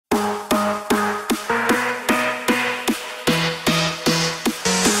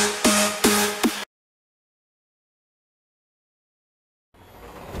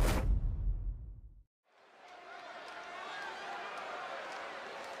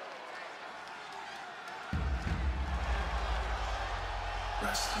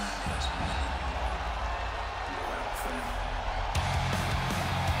Wrestling has many loyal fans.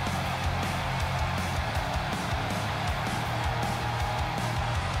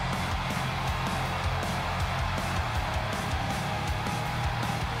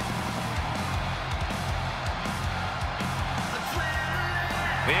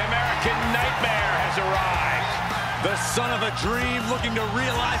 The American Nightmare has arrived. The son of a dream looking to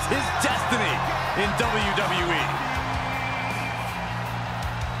realize his destiny in WWE.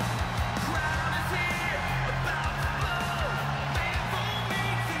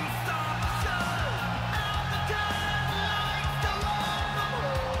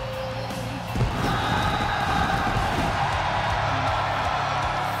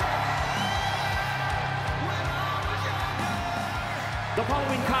 The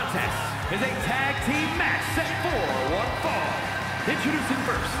following contest is a tag team match set for one fall. Introducing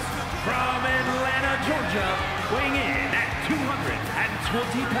first, from Atlanta, Georgia, weighing in at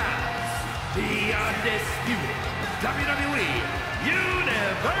 220 pounds, the undisputed WWE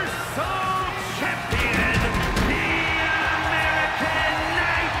Universal Champion, the American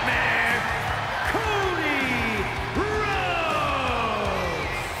Nightmare, Cody Rhodes.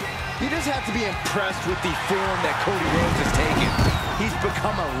 You just have to be impressed with the form that Cody Rhodes has taken. He's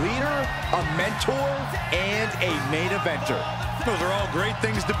become a leader, a mentor, and a main eventer. Those are all great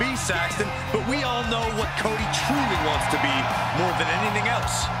things to be, Saxton, but we all know what Cody truly wants to be more than anything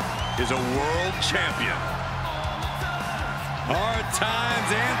else, is a world champion. Hard times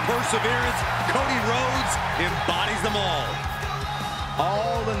and perseverance, Cody Rhodes embodies them all.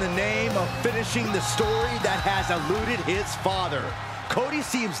 All in the name of finishing the story that has eluded his father. Cody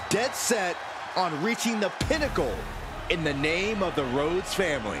seems dead set on reaching the pinnacle in the name of the Rhodes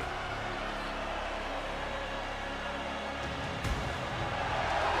family.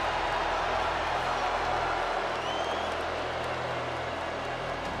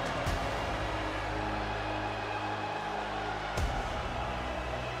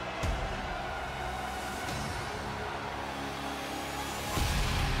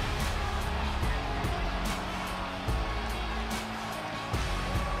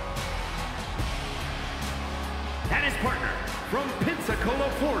 And his partner, from Pensacola,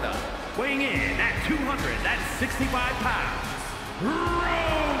 Florida, weighing in at 265 pounds,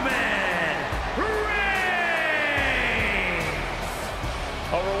 Roman Reigns!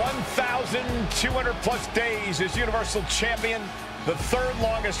 Over 1,200 plus days as Universal Champion, the third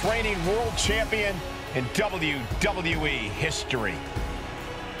longest reigning world champion in WWE history.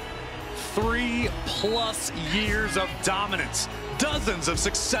 3+ years of dominance, dozens of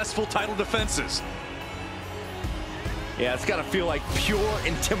successful title defenses. Yeah, it's got to feel like pure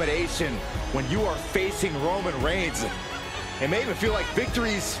intimidation when you are facing Roman Reigns. It may even feel like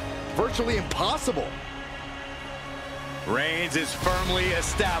victory's virtually impossible. Reigns is firmly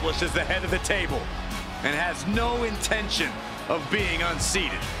established as the head of the table and has no intention of being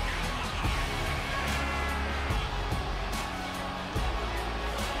unseated.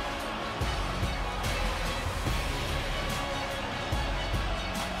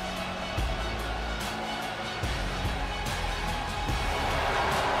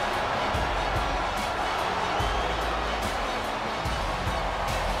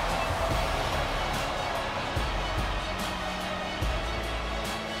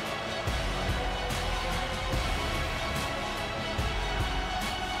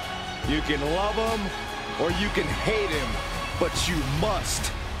 You can love him or you can hate him, but you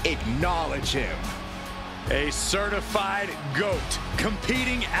must acknowledge him. A certified GOAT,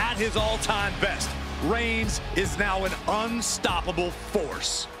 competing at his all-time best. Reigns is now an unstoppable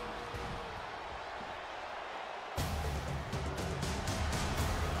force.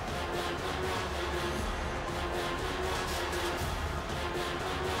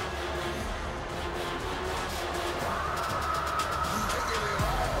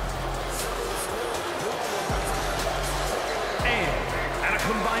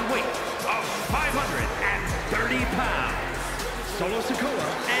 Combined weight of 530 pounds, Solo Sikoa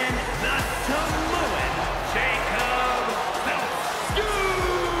and the Samoan Jacob Fatu CAW.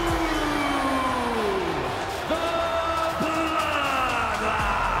 The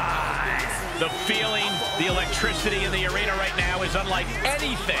bloodline. The feeling, the electricity in the arena right now is unlike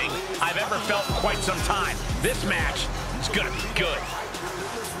anything I've ever felt in quite some time. This match is gonna be good.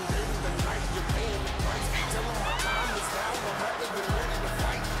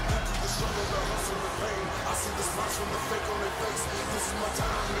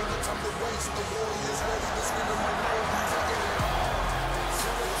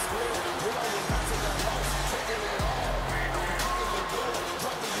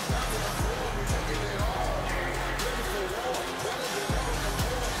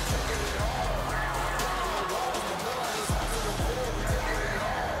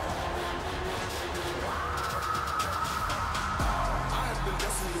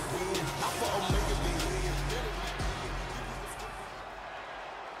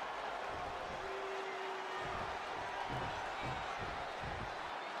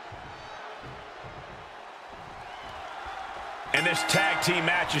 And this tag team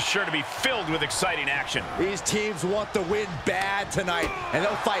match is sure to be filled with exciting action. These teams want the win bad tonight, and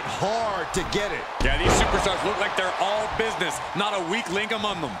they'll fight hard to get it. Yeah, these superstars look like they're all business, not a weak link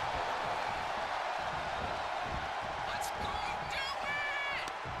among them.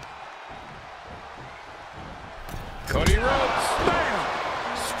 Cody Rhodes.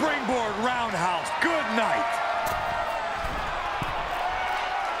 Bam! Springboard roundhouse. Good night.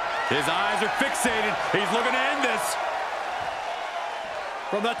 His eyes are fixated. He's looking to end this.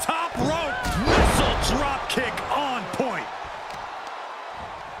 From the top rope, missile drop kick on point.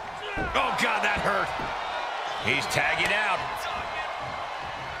 Oh, God, that hurt. He's tagging out.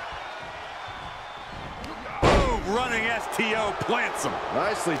 Boom, running STO plants him.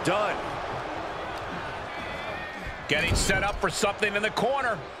 Nicely done. Getting set up for something in the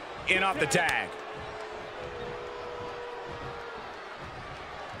corner. In off the tag.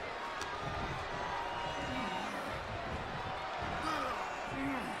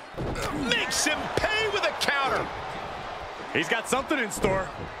 Makes him pay with a counter. He's got something in store.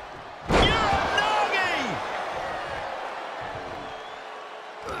 Uranagi!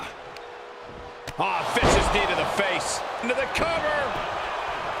 Oh, vicious knee to the face. Into the cover.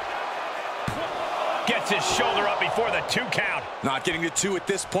 Gets his shoulder up before the 2 count. Not getting to 2 at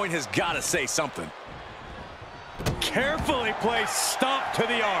this point has got to say something. Carefully placed stomp to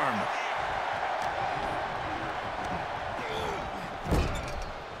the arm.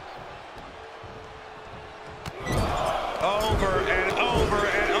 Over and over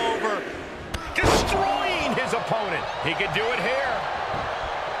and over. Destroying his opponent. He could do it here.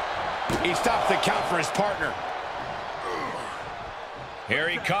 He stops the count for his partner. Here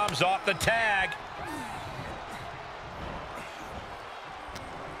he comes off the tag.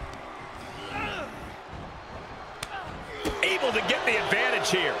 Able to get the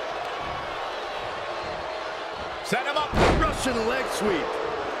advantage here. Set him up. Russian leg sweep.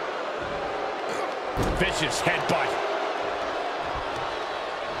 Vicious headbutt.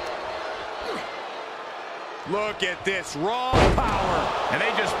 Look at this raw power. And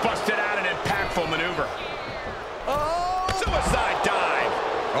they just busted out an impactful maneuver. Oh! Suicide dive.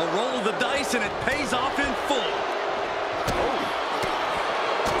 A roll of the dice and it pays off in full.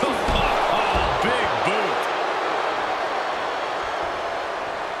 Oh, big boot.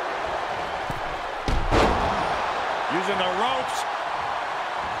 Using the ropes.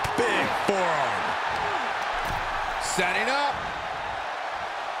 Big forearm. Setting up.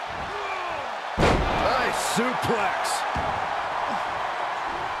 Nice suplex.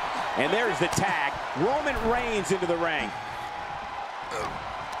 And there's the tag. Roman Reigns into the ring.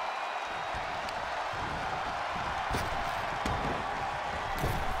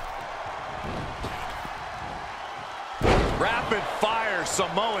 Rapid fire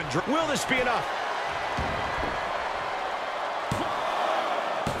Samoan. Will this be enough?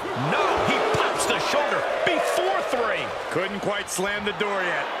 No, he pops the shoulder before 3. Couldn't quite slam the door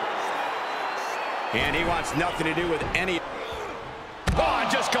yet. And he wants nothing to do with any... Oh,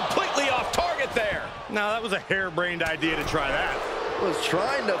 just completely off target there. No, that was a harebrained idea to try that. Was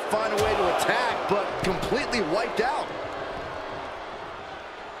trying to find a way to attack, but completely wiped out.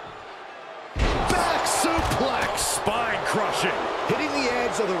 Back suplex. Spine crushing. Hitting the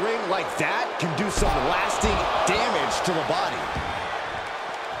edge of the ring like that can do some lasting damage to the body.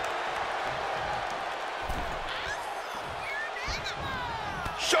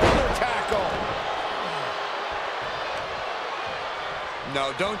 Shoulder tackle.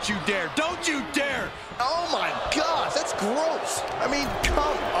 No, don't you dare. Don't you dare. Oh my gosh, that's gross. I mean,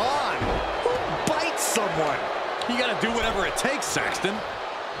 come on. Who bites someone? You got to do whatever it takes, Saxton.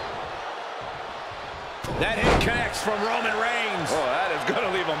 That hit connects from Roman Reigns. Oh, that is going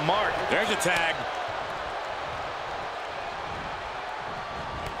to leave a mark. There's a tag.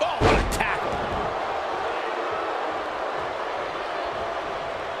 Oh, what a tackle.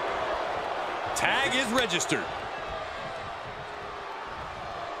 Tag is registered.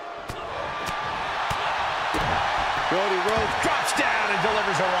 Cody Rhodes drops down and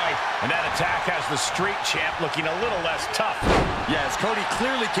delivers a right. And that attack has the street champ looking a little less tough. Yes, Cody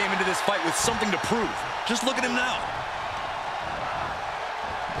clearly came into this fight with something to prove. Just look at him now.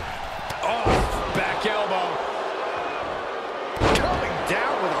 Oh, back elbow. Coming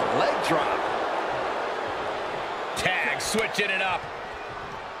down with a leg drop. Tag switching it up.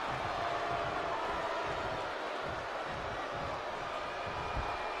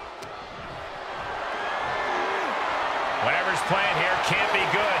 Whatever's playing here can't be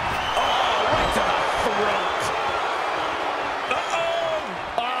good. Oh, right to the throat. Uh-oh.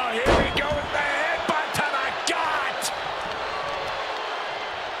 Oh, here we go with the headbutt to the gut.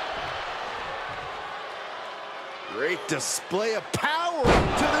 Great display of power to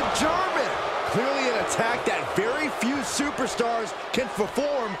the German. Clearly an attack that very few superstars can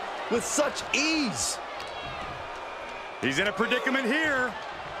perform with such ease. He's in a predicament here.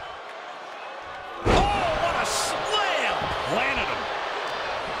 Oh, what a slam! Landed him.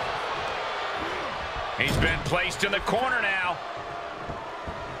 He's been placed in the corner now.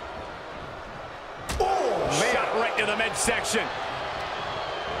 Oh, man. Shot right to the midsection.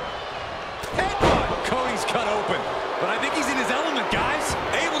 Headbutt. Cody's cut open. But I think he's in his element, guys.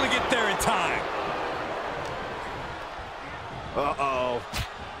 Able to get there in time. Uh-oh.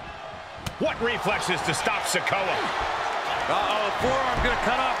 What reflexes to stop Sikoa? Uh-oh, forearm gonna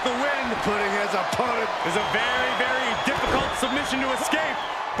cut off the wind. Putting his opponent. Is a very, very difficult submission to escape,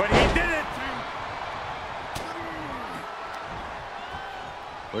 but he did it.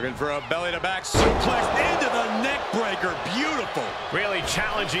 Looking for a belly-to-back suplex into the neck breaker. Beautiful. Really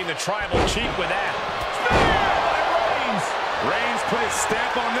challenging the tribal chief with that. Spear by Reigns. Reigns put his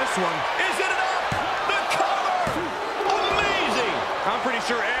stamp on this one. Is it enough? The cover. Amazing. I'm pretty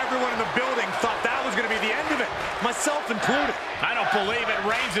sure everyone in the building thought that was going to be the end of it, myself included. I don't believe it.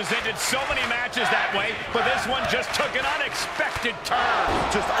 Reigns has ended so many matches that way, but this one just took an unexpected turn.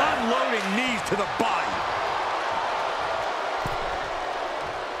 Just unloading knees to the body.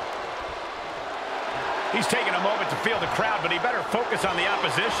 He's taking a moment to feel the crowd, but he better focus on the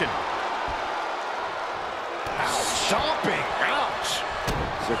opposition. Stomping. Ouch.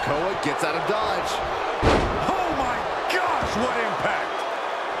 Sikoa gets out of dodge. Oh my gosh, what impact.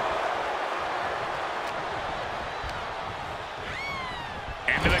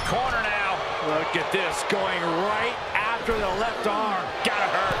 Into the corner now. Look at this, going right after the left arm.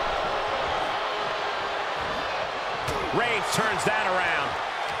 Gotta hurt. Reigns turns that around.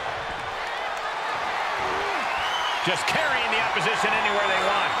 Just carrying the opposition anywhere they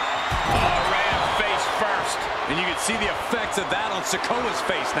want. Oh, ram face first. And you can see the effects of that on Sikoa's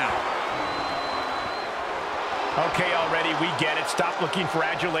face now. Okay, already, we get it. Stop looking for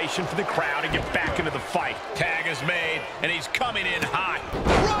adulation for the crowd and get back into the fight. Tag is made, and he's coming in hot.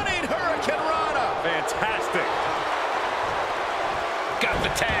 Running Hurricane Rana. Fantastic. Got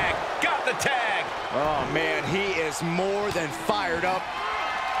the tag. Got the tag. Oh, man, he is more than fired up.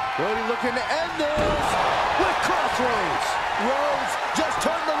 Cody looking to end this with crossroads. Rhodes just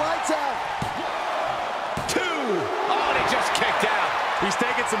turned the lights out. 2. Oh, and he just kicked out. He's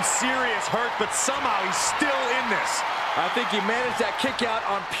taking some serious hurt, but somehow he's still in this. I think he managed that kick out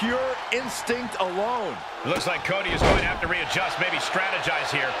on pure instinct alone. It looks like Cody is going to have to readjust, maybe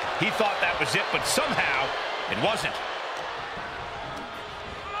strategize here. He thought that was it, but somehow it wasn't.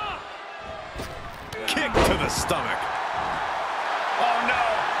 Kick to the stomach. Oh, no.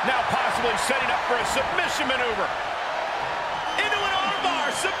 Now possibly setting up for a submission maneuver. Into an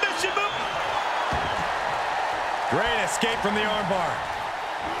armbar. Submission move. Great escape from the armbar.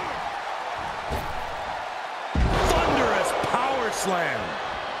 Thunderous power slam.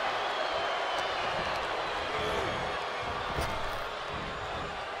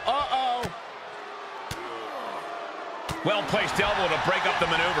 Uh-oh. Well-placed elbow to break up the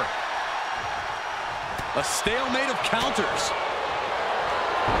maneuver. A stalemate of counters.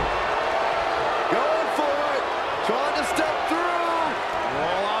 Going for it. Trying to step through.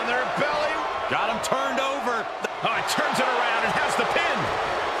 Roll on their belly. Got him turned over. Oh, it turns it around and has the pin.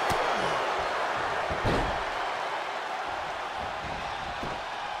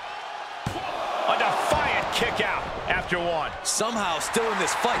 A defiant kick out after 1. Somehow still in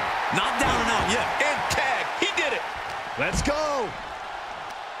this fight. Not down and out yet. And tag. He did it. Let's go.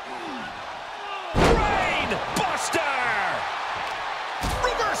 Brain Buster.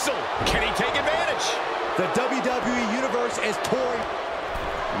 Reversal. Can he take advantage? The WWE Universe is pouring.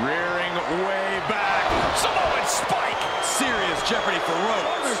 Rearing way back. Samoan spike. Serious jeopardy for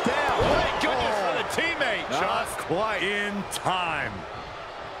Rhodes. Down. Thank goodness for the teammate. Not Just quite in time.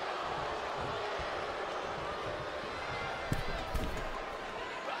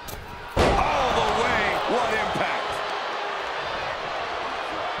 All the way. What impact.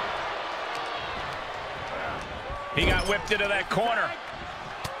 he got whipped into that corner.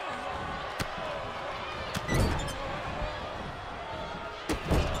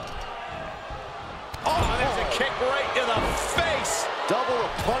 Oh, there's a kick right in the face. Double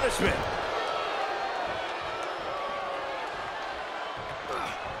punishment.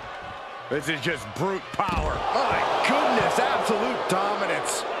 This is just brute power. My goodness, absolute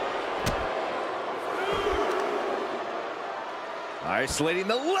dominance. Isolating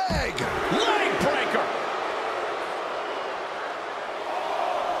the leg. Leg breaker.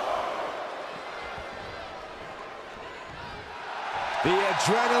 The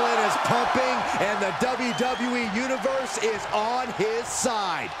adrenaline is pumping, and the WWE Universe is on his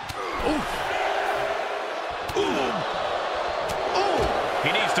side. Ooh. Ooh. Ooh.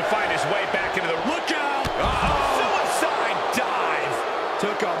 He needs to find his way back into the... Look out! Suicide dive!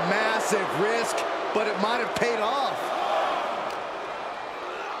 Took a massive risk, but it might have paid off.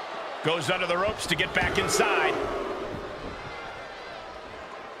 Goes under the ropes to get back inside.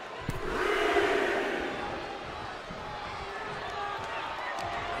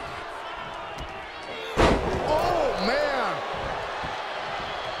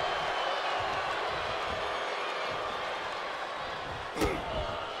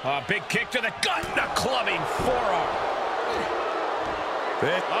 Big kick to the gut, the clubbing forearm.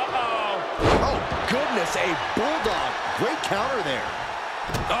 Uh-oh. Oh, goodness, a bulldog. Great counter there.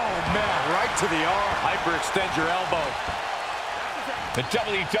 Oh, man, right to the arm. Hyperextend your elbow. The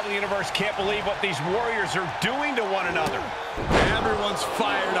WWE Universe can't believe what these warriors are doing to one another. Everyone's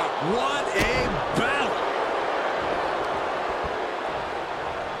fired up. What a battle.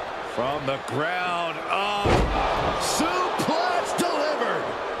 From the ground up. Suplex delivered.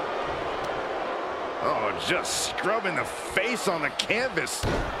 Oh, just scrubbing the face on the canvas.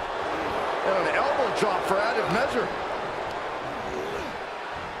 And an elbow drop for added measure.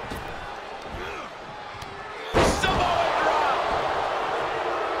 Samoa drop.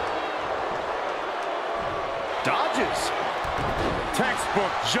 Dodges.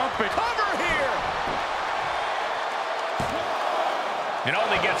 Textbook jumping. Cover here. It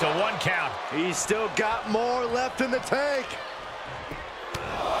only gets a 1 count. He's still got more left in the tank.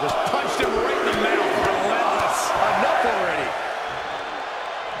 Just punched him right in the mouth. Relentless. Enough already.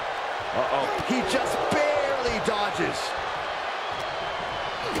 Uh-oh. He just barely dodges.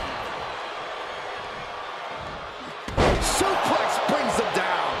 Suplex brings him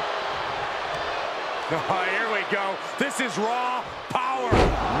down. Oh, here we go. This is raw power.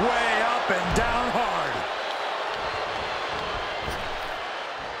 Way up and down hard.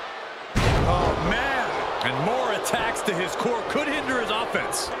 Oh, man. And more attacks to his core could hinder his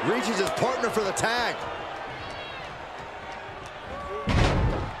offense. Reaches his partner for the tag.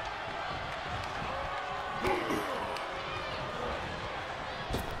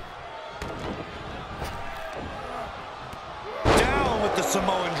 Down with the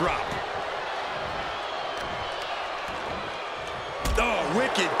Samoan drop. Oh,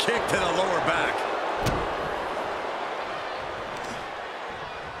 wicked kick to the lower back.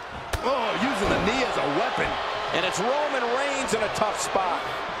 Oh, using the knee as a weapon. And it's Roman Reigns in a tough spot.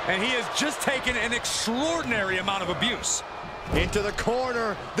 And he has just taken an extraordinary amount of abuse. Into the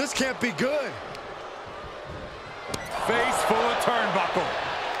corner. This can't be good. Face full of turnbuckle.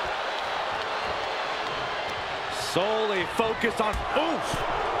 Solely focused on... Oof!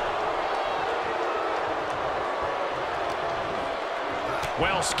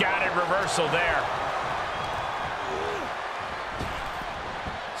 Well scouted reversal there.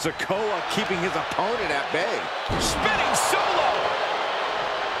 Sikoa keeping his opponent at bay. Spinning Solo.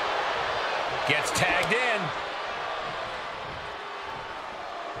 Gets tagged in.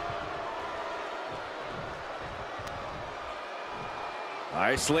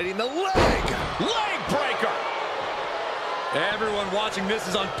 Isolating the leg. Leg breaker. Everyone watching this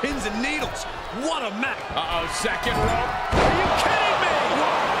is on pins and needles. What a match. Uh-oh, second rope. Are you kidding me?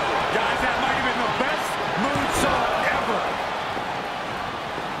 Whoa. Guys, that might have been the best moonsault ever.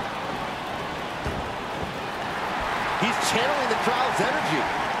 He's channeling the crowd's energy.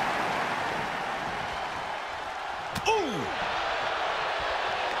 Ooh.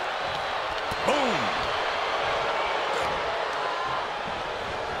 Boom.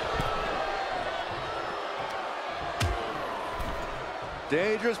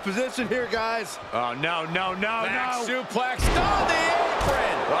 Dangerous position here, guys. Oh, no, no, no, Back no. suplex on the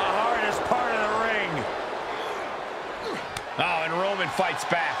apron. The hardest part of the ring. Oh, and Roman fights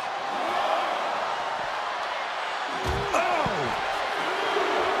back. Oh!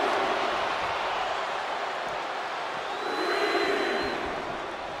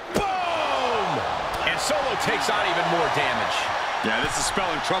 Boom! And Solo takes on even more damage. Yeah, this is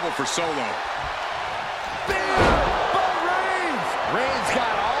spelling trouble for Solo. Reigns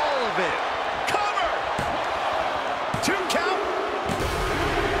got all of it. Cover! 2 count.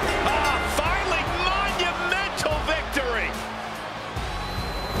 Ah, finally monumental victory.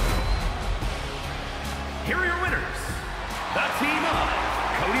 Here are your winners, the team of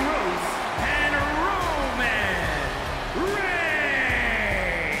Cody Rhodes and Roman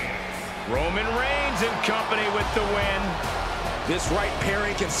Reigns. Roman Reigns and company with the win. This right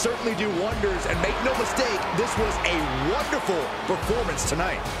pairing can certainly do wonders, and make no mistake, this was a wonderful performance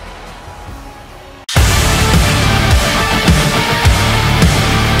tonight.